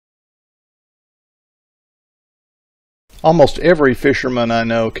Almost every fisherman I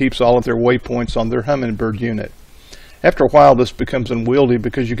know keeps all of their waypoints on their Humminbird unit. After a while, this becomes unwieldy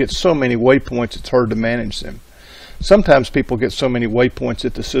because you get so many waypoints it's hard to manage them. Sometimes people get so many waypoints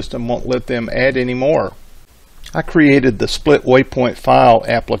that the system won't let them add any more. I created the split waypoint file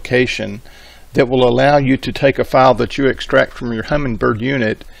application that will allow you to take a file that you extract from your Humminbird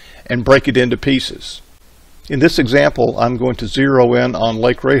unit and break it into pieces. In this example, I'm going to zero in on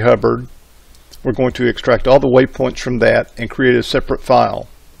Lake Ray Hubbard. We're going to extract all the waypoints from that and create a separate file.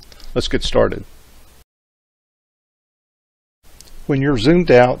 Let's get started. When you're zoomed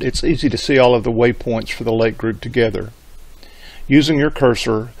out, it's easy to see all of the waypoints for the lake group together. Using your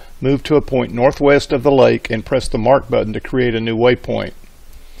cursor, move to a point northwest of the lake and press the Mark button to create a new waypoint.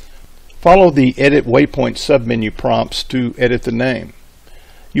 Follow the Edit Waypoint submenu prompts to edit the name.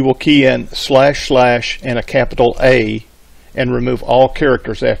 You will key in // and a capital A and remove all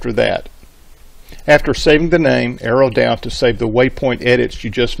characters after that. After saving the name, arrow down to save the waypoint edits you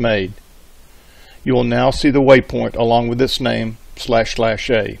just made. You will now see the waypoint along with its name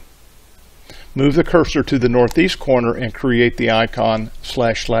 //A. Move the cursor to the northeast corner and create the icon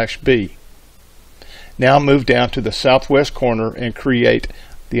 //B. Now move down to the southwest corner and create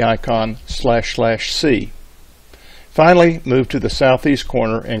the icon //C. Finally, move to the southeast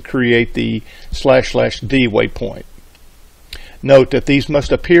corner and create the //D waypoint. Note that these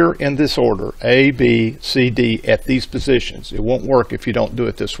must appear in this order, A, B, C, D, at these positions. It won't work if you don't do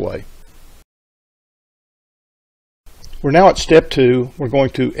it this way. We're now at step 2. We're going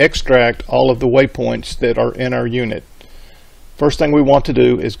to extract all of the waypoints that are in our unit. First thing we want to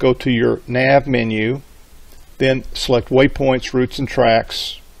do is go to your nav menu, then select Waypoints, Routes, and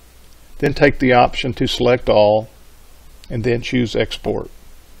Tracks, then take the option to select all, and then choose Export.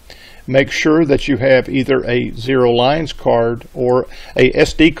 Make sure that you have either a zero lines card or a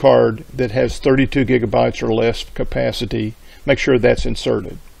SD card that has 32 gigabytes or less capacity. Make sure that's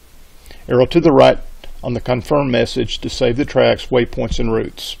inserted. Arrow to the right on the confirm message to save the tracks, waypoints, and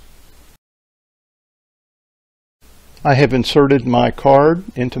routes. I have inserted my card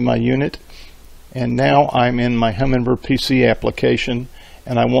into my unit, and now I'm in my Humminbird PC application,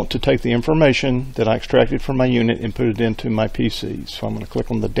 and I want to take the information that I extracted from my unit and put it into my PC. So I'm going to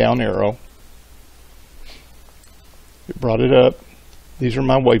click on the down arrow. It brought it up. These are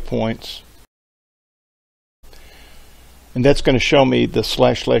my waypoints. And that's going to show me the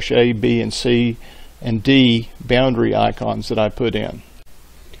 //A, B, and C, and D boundary icons that I put in.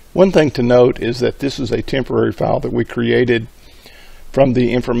 One thing to note is that this is a temporary file that we created from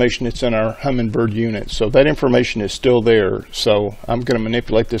the information that's in our Humminbird unit. So that information is still there. So I'm going to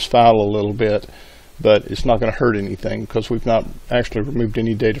manipulate this file a little bit, but it's not going to hurt anything because we've not actually removed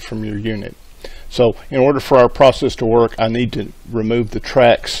any data from your unit. So in order for our process to work, I need to remove the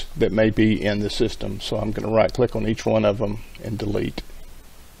tracks that may be in the system. So I'm going to right click on each one of them and delete.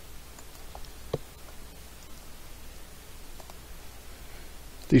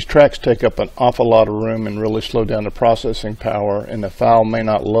 These tracks take up an awful lot of room and really slow down the processing power, and the file may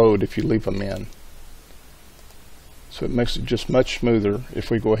not load if you leave them in. So it makes it just much smoother if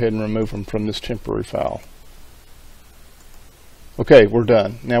we go ahead and remove them from this temporary file. Okay, we're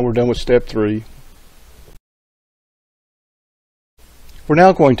done. Now we're done with step 3. We're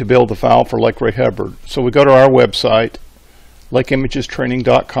now going to build the file for Lake Ray Hubbard. So we go to our website,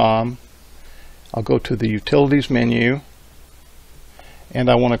 lakeimagestraining.com. I'll go to the Utilities menu, and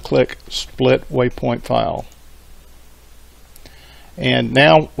I want to click Split Waypoint File. And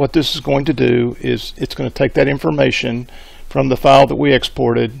now what this is going to do is it's going to take that information from the file that we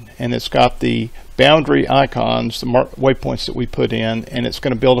exported, and it's got the boundary icons, the waypoints that we put in, and it's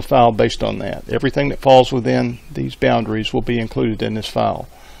going to build a file based on that. Everything that falls within these boundaries will be included in this file.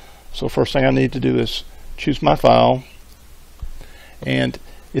 So first thing I need to do is choose my file, and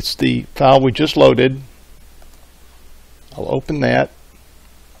it's the file we just loaded. I'll open that.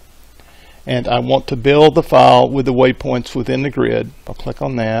 And I want to build the file with the waypoints within the grid. I'll click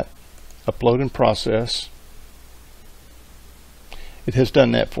on that, upload and process. It has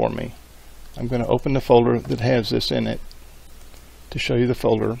done that for me. I'm going to open the folder that has this in it to show you the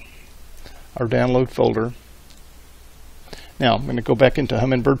folder, our download folder. Now I'm going to go back into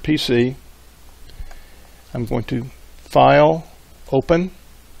Humminbird PC. I'm going to File, Open,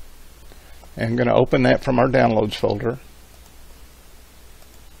 and I'm going to open that from our downloads folder.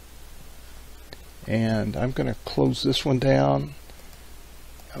 And I'm going to close this one down,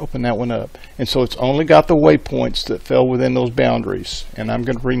 open that one up. And so it's only got the waypoints that fell within those boundaries. And I'm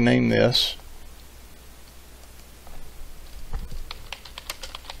going to rename this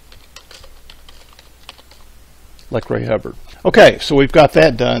Lake Ray Hubbard. Okay, so we've got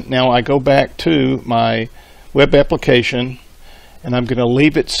that done. Now I go back to my web application, and I'm going to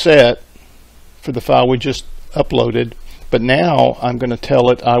leave it set for the file we just uploaded. But now I'm going to tell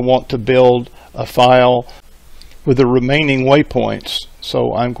it I want to build a file with the remaining waypoints.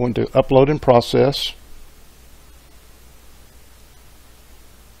 So I'm going to upload in process.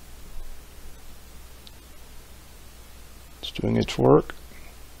 It's doing its work.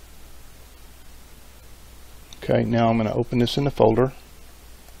 Okay, now I'm going to open this in the folder.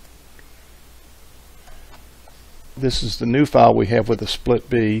 This is the new file we have with a split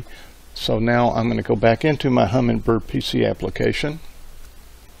B. So now I'm going to go back into my Humminbird PC application.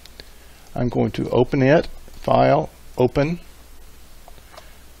 I'm going to open it, File, Open.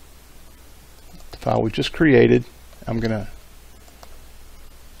 The file we just created. I'm going to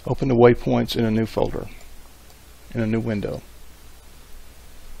open the waypoints in a new folder, in a new window.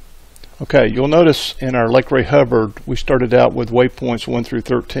 Okay, you'll notice in our Lake Ray Hubbard, we started out with waypoints 1 through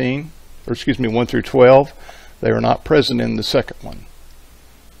 13, or excuse me, 1 through 12. They are not present in the second one.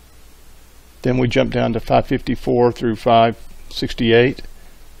 Then we jump down to 554 through 568.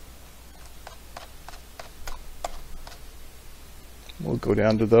 We'll go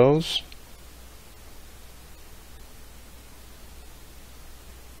down to those.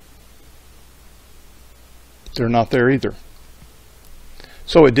 They're not there either.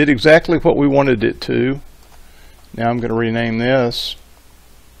 So it did exactly what we wanted it to. Now I'm going to rename this.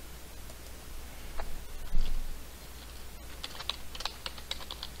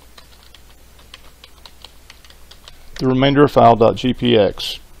 The remainder of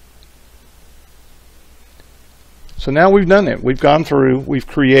file.gpx. So now we've done it. We've gone through, we've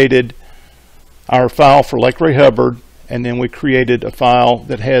created our file for Lake Ray Hubbard, and then we created a file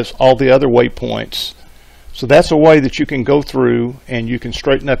that has all the other waypoints. So that's a way that you can go through and you can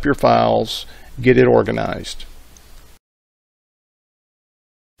straighten up your files, get it organized.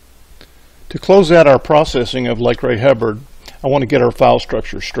 To close out our processing of Lake Ray Hubbard, I want to get our file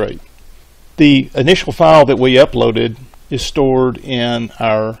structure straight. The initial file that we uploaded is stored in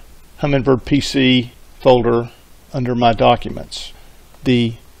our Humminbird PC folder under My Documents.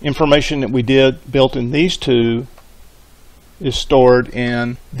 The information that we built in these two is stored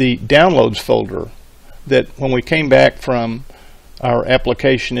in the Downloads folder, that when we came back from our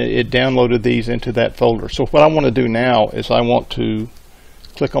application, it downloaded these into that folder. So what I want to do now is I want to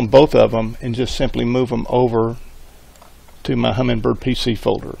click on both of them and just simply move them over to my Humminbird PC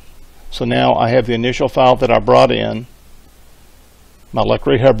folder. So now I have the initial file that I brought in, my Lake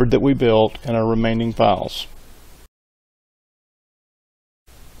Ray Hubbard that we built, and our remaining files.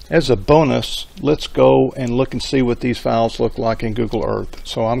 As a bonus, let's go and look and see what these files look like in Google Earth.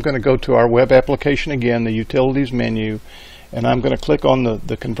 So I'm going to go to our web application again, the Utilities menu, and I'm going to click on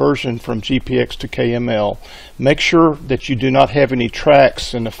the conversion from GPX to KML. Make sure that you do not have any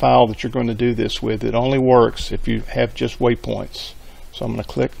tracks in the file that you're going to do this with. It only works if you have just waypoints. So I'm going to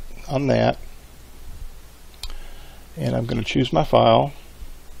click on that, and I'm going to choose my file,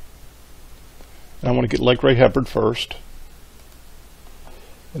 and I want to get Lake Ray Hubbard first,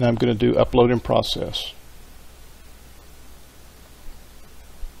 and I'm going to do upload in process.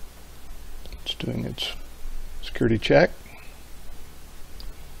 It's doing its security check.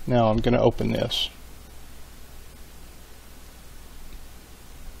 Now I'm going to open this.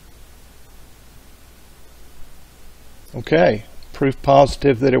 Okay, proof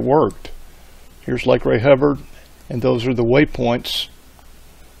positive that it worked. Here's Lake Ray Hubbard, and those are the waypoints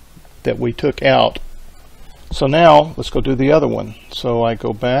that we took out. So now let's go do the other one. So I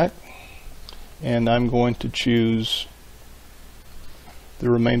go back and I'm going to choose the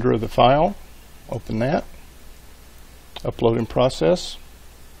remainder of the file, open that, upload in process.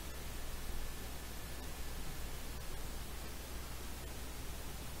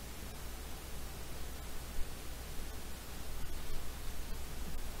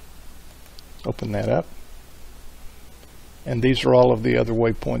 Open that up, and these are all of the other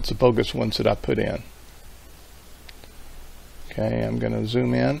waypoints, the bogus ones that I put in. Okay, I'm going to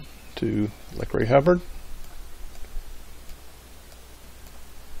zoom in to Lake Ray Hubbard.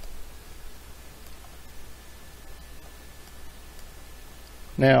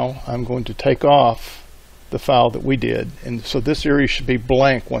 Now I'm going to take off the file that we did, and so this area should be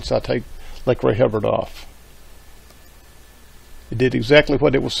blank once I take Lake Ray Hubbard off. It did exactly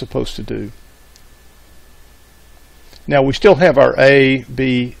what it was supposed to do. Now we still have our A,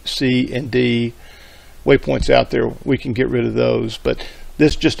 B, C, and D waypoints out there. We can get rid of those, but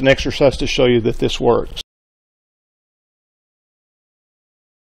this is just an exercise to show you that this works.